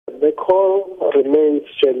The call remains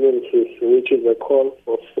genuine, which is a call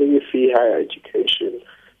for free fee higher education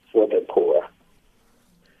for the poor.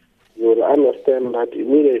 You will understand that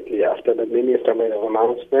immediately after the minister made an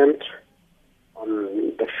announcement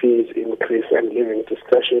on the fees increase and leaving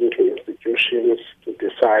discretion to institutions to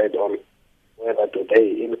decide on whether do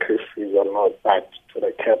they increase fees or not, but to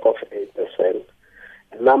the cap of 8%.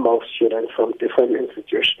 A number of students from different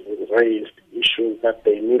institutions raised issues that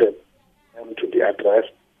they needed them to be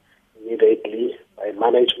addressed immediately by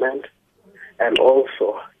management, and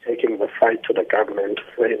also taking the fight to the government to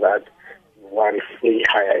say that we want free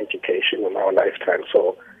higher education in our lifetime.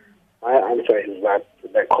 So my answer is that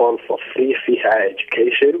the call for free fee higher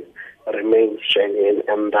education remains genuine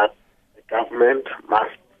and that the government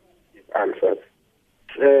must give answers.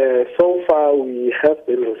 So far, we have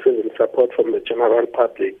been receiving support from the general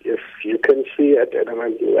public. If you can see at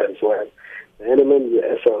NMMU as well, the NMMU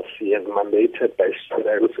SLC is mandated by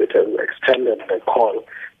students. It has extended the call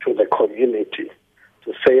to the community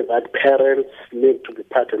to say that parents need to be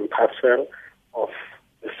part and parcel of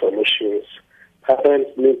the solutions.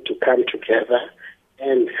 Parents need to come together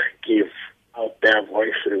and give out their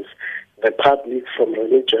voices. The public, from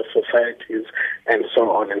religious societies, and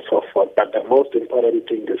so on and so forth. But the most important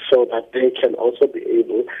thing is so that they can also be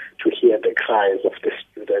able to hear the cries of the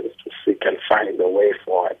students to seek and find a way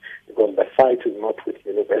forward. Because the fight is not with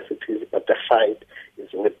universities, but the fight is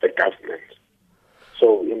with the government.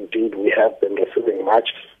 So indeed, we have been receiving much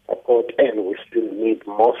support, and we still need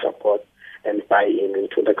more support and buy-in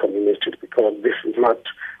into the community, because this is not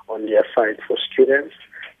only a fight for students,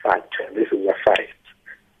 but this is a fight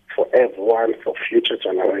for everyone, for future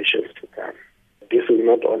generations to come. This is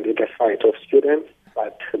not only the fight of students,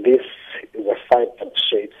 but this is a fight that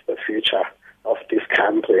shapes the future of this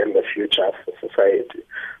country and the future of the society.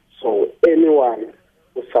 So anyone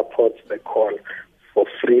who supports the call for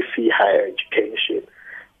free fee higher education,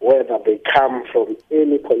 whether they come from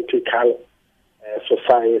any political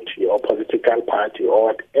society or political party or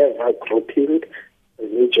whatever grouping,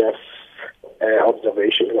 religious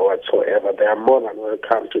observation or whatsoever, they are more than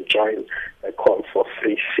welcome to join the call for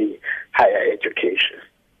free fee higher education.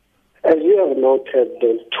 As you have noted,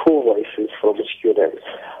 there's two voices from students.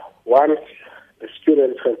 One, the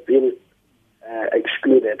students have been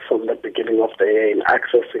excluded from the beginning of the year in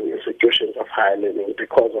accessing institutions of higher learning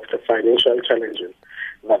because of the financial challenges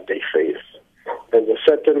that they face. There's a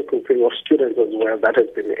certain grouping of students as well that has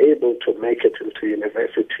been able to make it into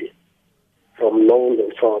university from loans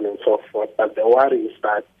and so on and so forth. But the worry is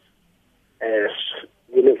that as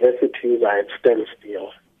universities are at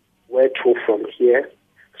standstill, where to from here?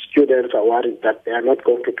 Students are worried that they are not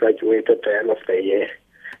going to graduate at the end of the year.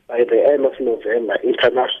 By the end of November,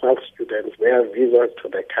 international students, their visas to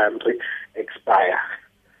the country expire.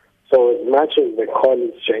 So as much as the call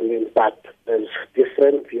is genuine, but there's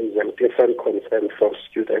different views and different concerns from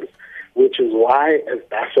students, which is why as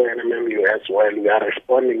DASO and NMMU as well, we are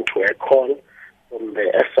responding to a call from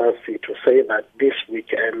the SRC to say that this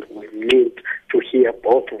weekend we need to hear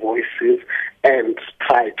both voices and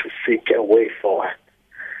try to seek a way forward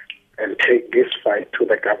and take this fight to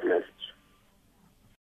the government.